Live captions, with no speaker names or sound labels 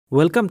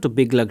Welcome to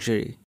Big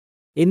Luxury.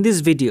 In this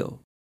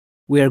video,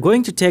 we are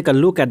going to take a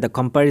look at the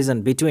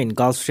comparison between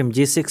Gulfstream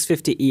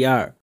G650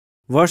 ER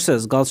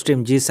versus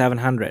Gulfstream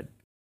G700.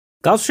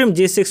 Gulfstream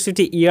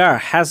G650 ER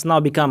has now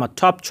become a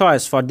top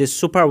choice for these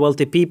super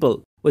wealthy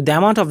people with the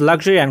amount of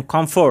luxury and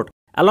comfort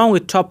along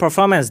with top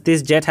performance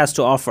this jet has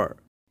to offer.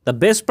 The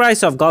base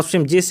price of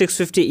Gulfstream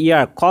G650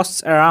 ER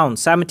costs around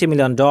 $70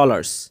 million.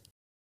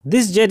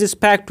 This jet is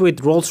packed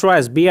with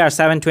Rolls-Royce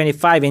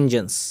BR725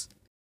 engines.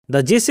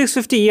 The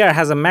G650 ER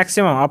has a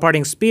maximum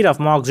operating speed of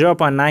Mach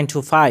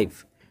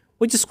 0.925,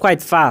 which is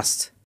quite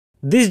fast.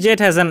 This jet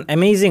has an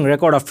amazing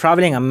record of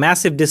traveling a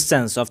massive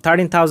distance of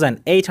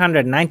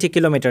 13,890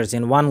 kilometers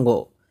in one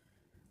go.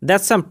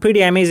 That's some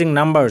pretty amazing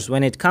numbers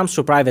when it comes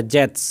to private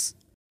jets.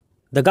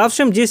 The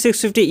Gulfstream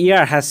G650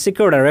 ER has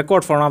secured a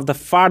record for one of the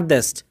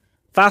fastest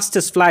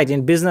flight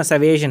in business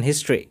aviation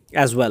history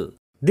as well.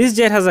 This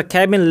jet has a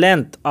cabin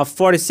length of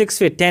 46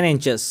 feet 10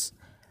 inches,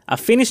 a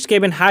finished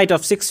cabin height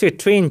of 6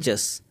 feet 3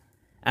 inches,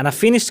 and a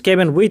finished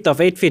cabin width of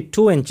 8 feet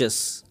 2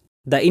 inches.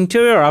 The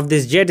interior of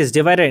this jet is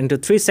divided into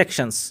 3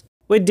 sections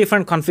with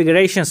different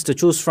configurations to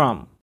choose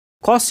from.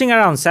 Costing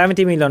around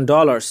 $70 million,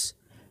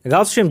 the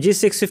Gulfstream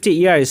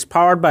G650 ER is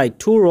powered by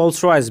two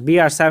Rolls-Royce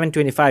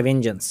BR725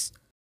 engines.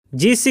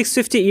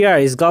 G650 ER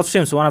is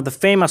Gulfstream's one of the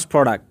famous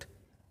product.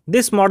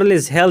 This model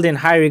is held in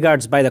high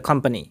regards by the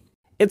company.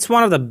 It's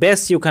one of the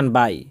best you can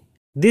buy.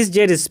 This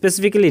jet is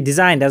specifically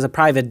designed as a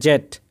private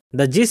jet.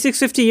 The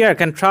G650 ER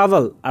can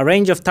travel a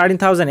range of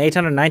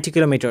 13,890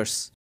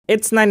 kilometers.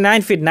 It's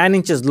 99 feet 9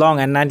 inches long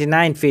and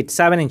 99 feet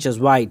 7 inches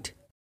wide.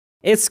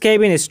 Its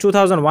cabin is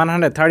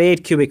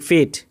 2,138 cubic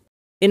feet.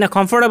 In a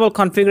comfortable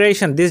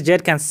configuration, this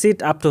jet can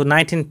seat up to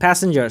 19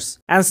 passengers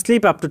and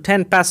sleep up to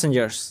 10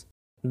 passengers.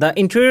 The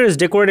interior is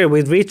decorated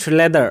with rich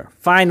leather,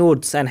 fine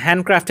woods, and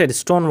handcrafted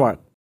stonework.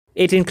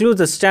 It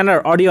includes a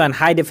standard audio and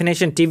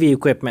high-definition TV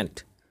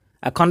equipment,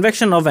 a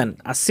convection oven,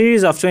 a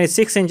series of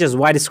 26 inches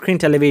widescreen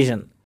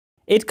television.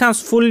 It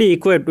comes fully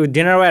equipped with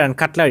dinnerware and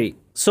cutlery,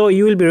 so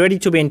you will be ready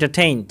to be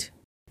entertained.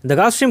 The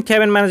Gulfstream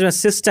cabin management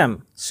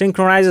system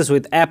synchronizes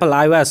with Apple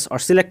iOS or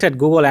selected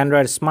Google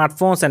Android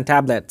smartphones and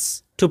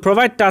tablets to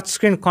provide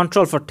touchscreen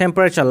control for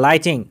temperature,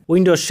 lighting,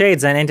 window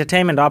shades, and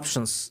entertainment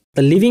options.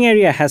 The living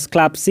area has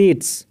club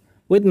seats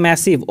with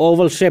massive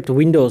oval-shaped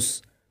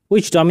windows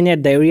which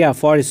dominate the area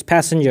for its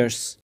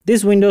passengers.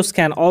 These windows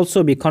can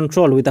also be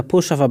controlled with a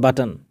push of a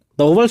button.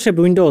 The oval-shaped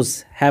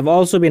windows have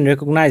also been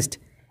recognized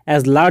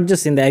as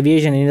largest in the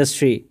aviation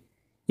industry.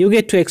 You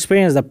get to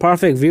experience the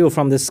perfect view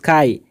from the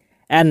sky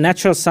and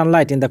natural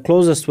sunlight in the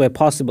closest way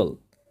possible.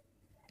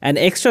 An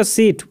extra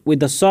seat with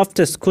the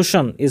softest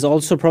cushion is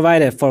also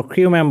provided for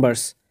crew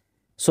members,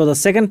 so the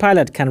second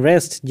pilot can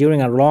rest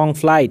during a long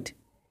flight.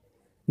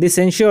 This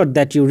ensured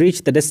that you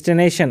reach the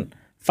destination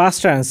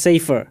faster and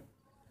safer.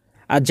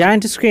 A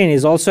giant screen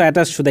is also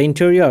attached to the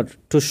interior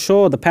to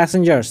show the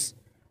passengers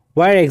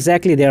where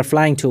exactly they are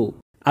flying to.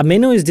 A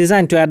menu is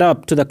designed to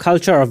adapt to the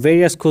culture of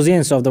various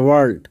cuisines of the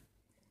world.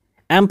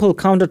 Ample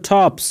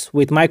countertops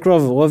with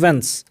microwave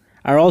ovens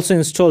are also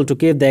installed to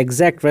give the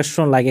exact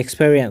restaurant-like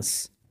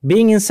experience.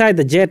 Being inside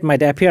the jet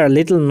might appear a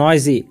little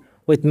noisy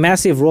with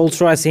massive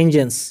Rolls-Royce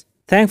engines.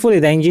 Thankfully,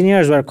 the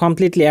engineers were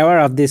completely aware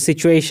of this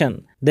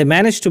situation. They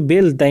managed to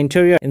build the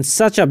interior in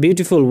such a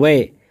beautiful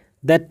way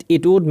that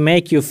it would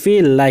make you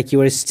feel like you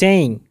were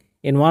staying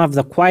in one of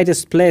the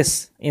quietest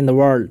places in the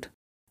world.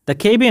 The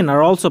cabin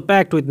are also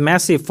packed with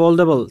massive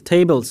foldable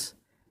tables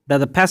that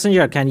the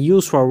passenger can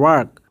use for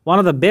work. One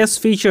of the best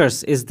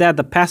features is that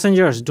the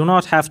passengers do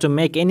not have to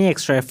make any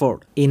extra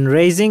effort in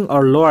raising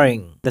or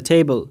lowering the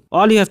table.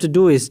 All you have to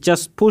do is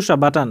just push a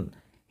button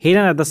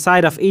hidden at the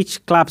side of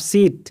each club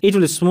seat. It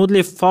will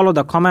smoothly follow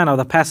the command of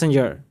the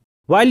passenger.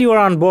 While you are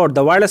on board,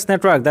 the wireless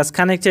network that's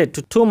connected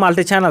to two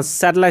multi-channel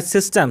satellite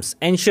systems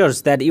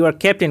ensures that you are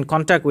kept in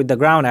contact with the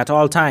ground at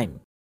all times.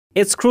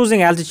 Its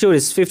cruising altitude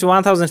is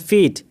 51,000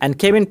 feet and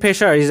cabin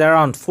pressure is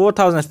around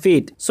 4,000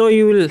 feet, so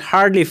you will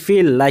hardly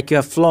feel like you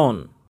have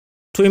flown.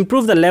 To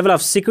improve the level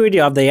of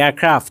security of the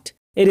aircraft,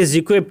 it is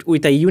equipped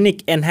with a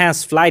unique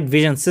enhanced flight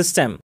vision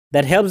system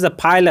that helps the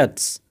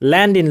pilots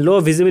land in low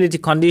visibility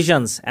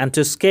conditions and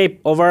to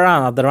escape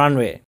overrun of the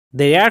runway.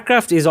 The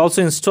aircraft is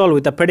also installed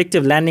with a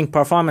predictive landing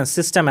performance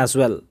system as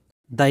well.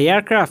 The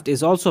aircraft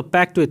is also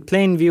packed with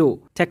plane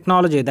view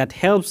technology that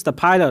helps the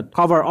pilot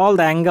cover all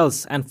the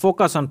angles and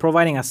focus on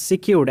providing a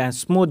secured and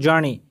smooth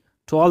journey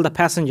to all the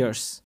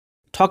passengers.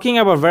 Talking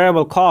about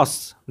variable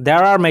costs,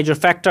 there are major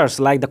factors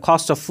like the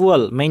cost of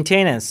fuel,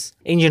 maintenance,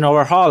 engine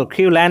overhaul,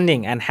 crew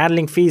landing, and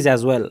handling fees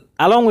as well.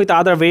 Along with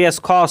other various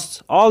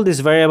costs, all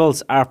these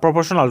variables are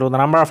proportional to the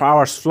number of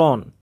hours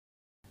flown.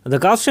 The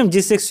Gulfstream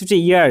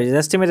G650 ER is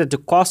estimated to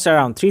cost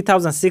around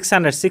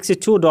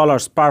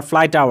 $3,662 per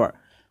flight hour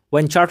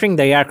when chartering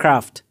the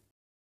aircraft.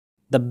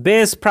 The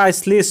base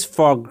price list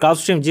for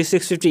Gulfstream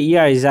G650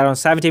 ER is around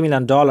 $70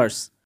 million.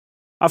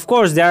 Of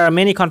course, there are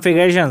many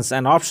configurations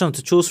and options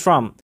to choose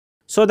from,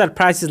 so that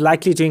price is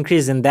likely to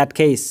increase in that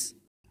case.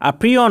 A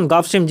pre-owned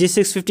Gulfstream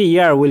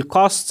G650 ER will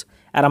cost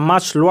at a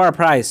much lower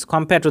price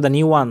compared to the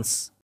new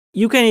ones.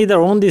 You can either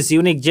own this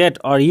unique jet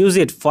or use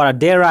it for a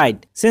day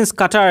ride, since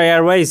Qatar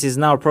Airways is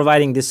now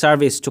providing this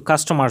service to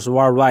customers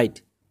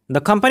worldwide.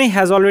 The company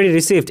has already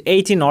received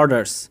 18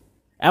 orders.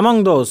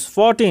 Among those,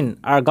 14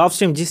 are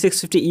Gulfstream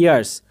G650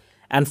 ERs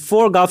and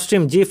 4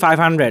 Gulfstream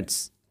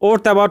G500s,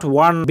 worth about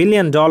 $1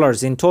 billion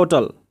in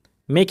total,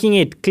 making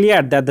it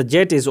clear that the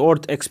jet is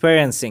worth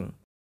experiencing.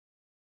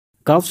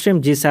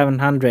 Gulfstream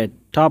G700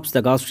 tops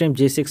the Gulfstream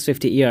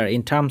G650 ER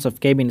in terms of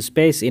cabin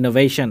space,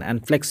 innovation,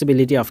 and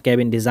flexibility of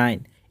cabin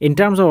design. In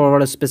terms of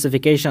overall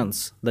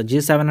specifications, the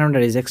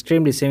G700 is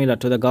extremely similar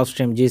to the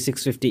Gulfstream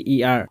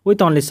G650 ER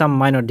with only some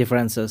minor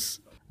differences.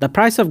 The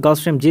price of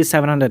Gulfstream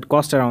G700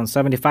 costs around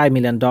 $75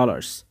 million.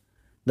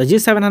 The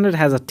G700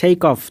 has a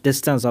takeoff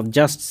distance of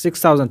just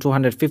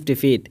 6,250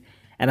 feet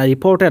and a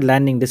reported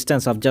landing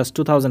distance of just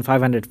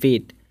 2,500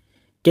 feet.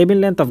 Cabin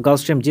length of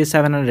Gulfstream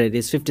G700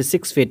 is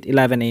 56 feet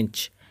 11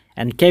 inch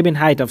and cabin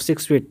height of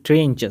 6 feet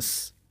 3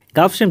 inches.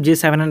 Gulfstream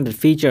G700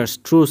 features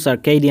true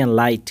circadian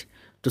light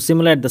to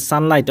simulate the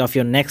sunlight of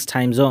your next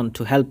time zone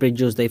to help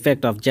reduce the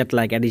effect of jet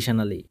lag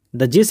additionally.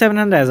 The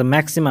G700 has a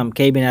maximum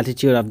cabin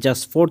altitude of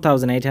just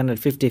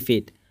 4,850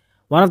 feet,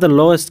 one of the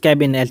lowest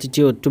cabin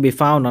altitude to be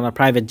found on a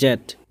private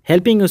jet,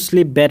 helping you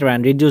sleep better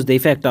and reduce the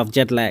effect of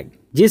jet lag.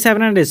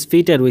 G700 is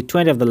fitted with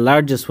 20 of the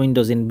largest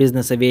windows in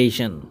business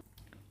aviation,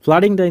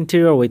 flooding the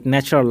interior with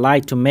natural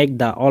light to make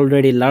the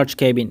already large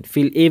cabin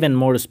feel even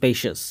more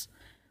spacious.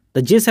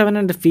 The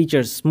G700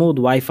 features smooth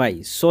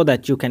Wi-Fi so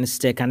that you can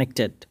stay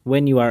connected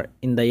when you are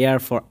in the air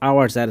for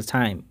hours at a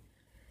time.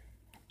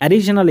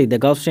 Additionally, the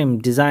Gulfstream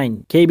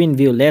design cabin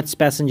view lets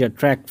passenger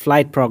track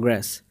flight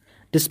progress,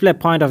 display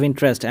point of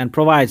interest, and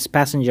provides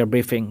passenger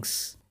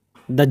briefings.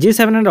 The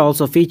G700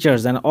 also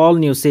features an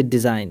all-new seat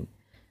design.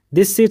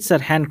 These seats are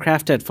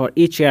handcrafted for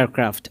each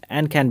aircraft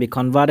and can be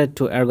converted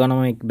to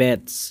ergonomic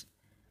beds.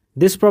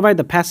 This provides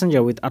the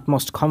passenger with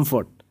utmost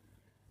comfort.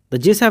 The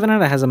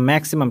G700 has a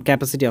maximum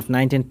capacity of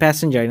 19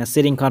 passengers in a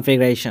sitting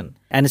configuration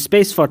and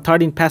space for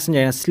 13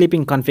 passengers in a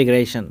sleeping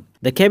configuration.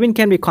 The cabin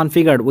can be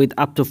configured with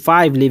up to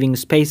 5 living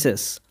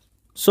spaces,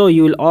 so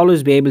you will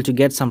always be able to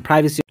get some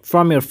privacy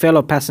from your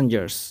fellow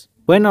passengers.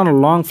 When on a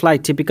long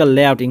flight, typical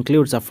layout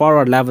includes a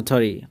forward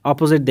lavatory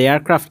opposite the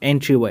aircraft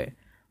entryway,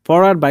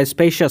 followed by a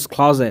spacious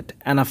closet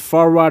and a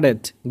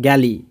forwarded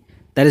galley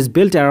that is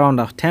built around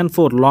a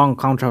 10-foot long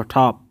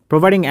countertop,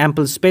 providing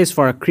ample space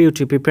for a crew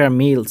to prepare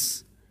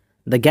meals.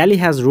 The galley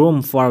has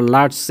room for a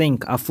large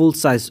sink, a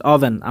full-sized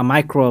oven, a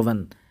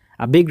micro-oven,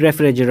 a big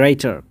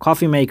refrigerator,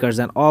 coffee makers,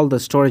 and all the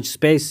storage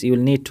space you will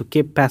need to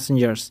keep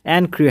passengers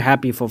and crew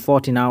happy for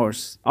 14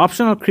 hours.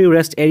 Optional crew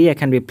rest area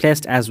can be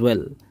placed as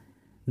well.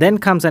 Then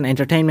comes an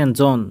entertainment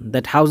zone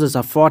that houses a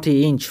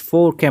 40-inch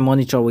 4K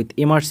monitor with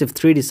immersive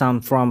 3D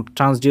sound from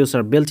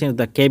transducer built into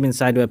the cabin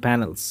sideway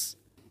panels.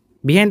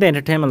 Behind the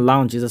entertainment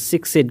lounge is a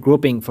 6-seat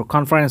grouping for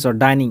conference or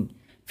dining,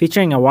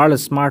 featuring a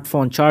wireless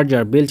smartphone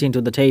charger built into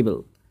the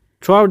table.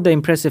 Throughout the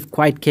impressive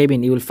quiet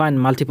cabin, you will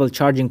find multiple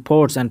charging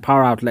ports and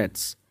power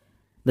outlets.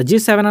 The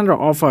G700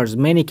 offers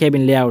many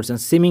cabin layouts and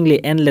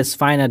seemingly endless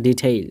finer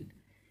detail.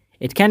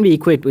 It can be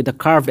equipped with a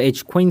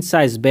curved-edge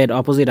queen-size bed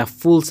opposite a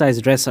full-size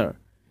dresser.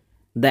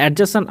 The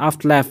adjacent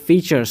aft lab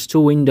features 2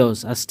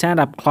 windows, a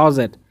stand-up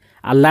closet,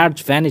 a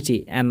large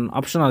vanity, and an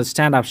optional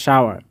stand-up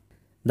shower.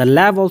 The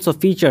lab also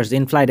features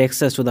in-flight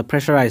access to the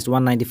pressurized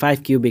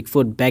 195 cubic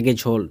foot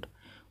baggage hold,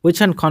 which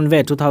can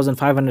convey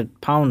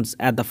 2,500 pounds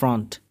at the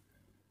front.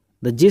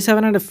 The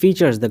G700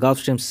 features the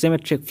Gulfstream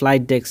symmetric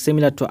flight deck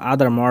similar to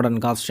other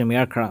modern Gulfstream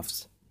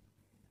aircrafts.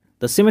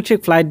 The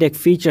symmetric flight deck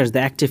features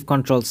the active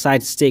control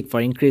side stick for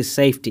increased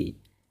safety.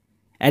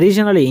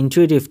 Additionally,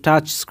 intuitive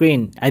touch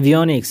screen,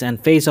 avionics,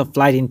 and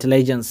face-of-flight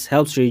intelligence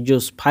helps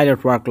reduce pilot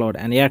workload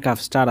and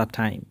aircraft startup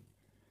time.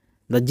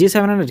 The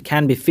G700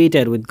 can be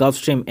fitted with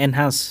Gulfstream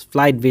Enhanced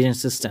Flight Vision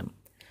System,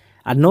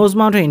 a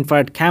nose-mounted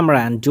infrared camera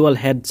and dual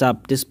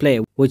heads-up display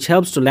which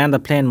helps to land the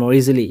plane more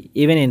easily,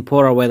 even in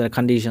poorer weather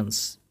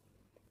conditions.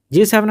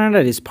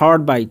 G700 is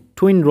powered by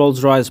twin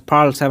Rolls-Royce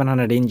Pearl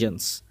 700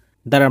 engines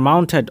that are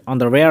mounted on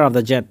the rear of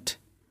the jet.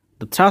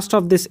 The thrust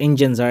of these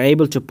engines are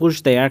able to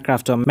push the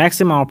aircraft to a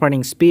maximum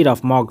operating speed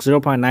of Mach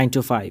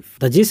 0.925.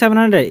 The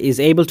G700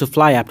 is able to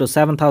fly up to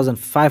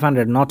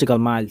 7,500 nautical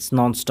miles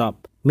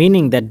non-stop,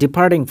 meaning that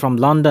departing from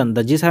London,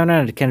 the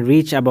G700 can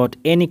reach about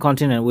any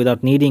continent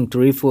without needing to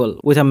refuel,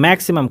 with a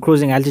maximum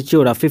cruising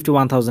altitude of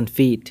 51,000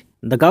 feet.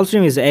 The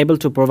Gulfstream is able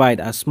to provide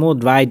a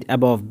smooth ride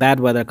above bad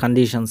weather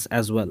conditions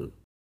as well.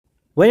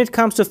 When it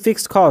comes to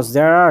fixed costs,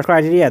 there are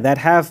criteria that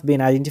have been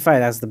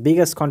identified as the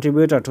biggest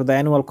contributor to the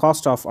annual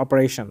cost of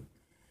operation.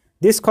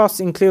 This cost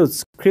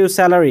includes crew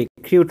salary,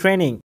 crew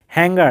training,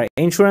 hangar,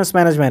 insurance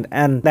management,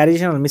 and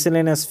additional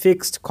miscellaneous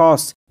fixed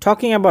costs.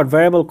 Talking about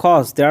variable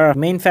costs, there are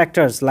main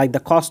factors like the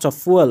cost of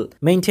fuel,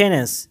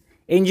 maintenance,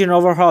 engine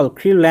overhaul,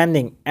 crew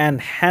landing,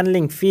 and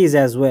handling fees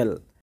as well.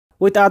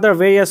 With other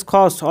various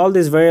costs, all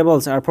these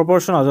variables are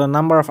proportional to the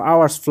number of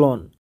hours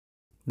flown.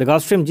 The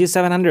Gulfstream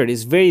G700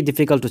 is very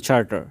difficult to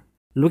charter.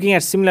 Looking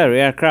at similar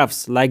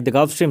aircrafts like the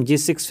Gulfstream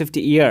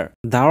G650ER,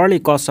 the hourly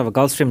cost of a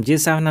Gulfstream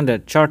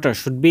G700 charter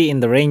should be in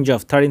the range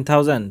of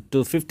 $13,000 to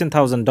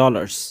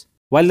 $15,000.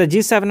 While the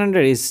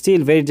G700 is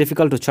still very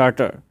difficult to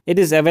charter, it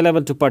is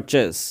available to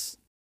purchase.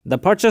 The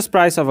purchase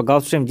price of a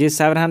Gulfstream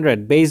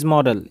G700 base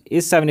model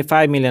is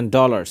 $75 million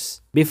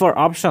before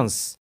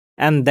options,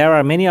 and there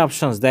are many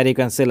options that you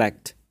can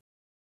select.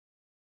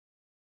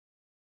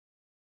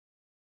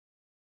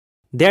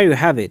 There you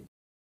have it,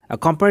 a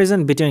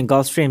comparison between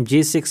Gulfstream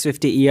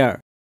G650ER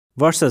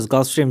versus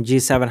Gulfstream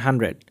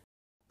G700.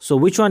 So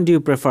which one do you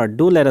prefer?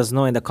 Do let us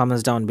know in the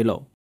comments down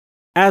below.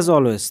 As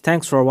always,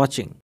 thanks for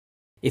watching.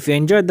 If you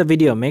enjoyed the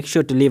video, make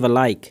sure to leave a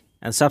like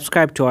and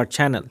subscribe to our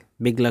channel,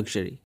 Big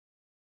Luxury.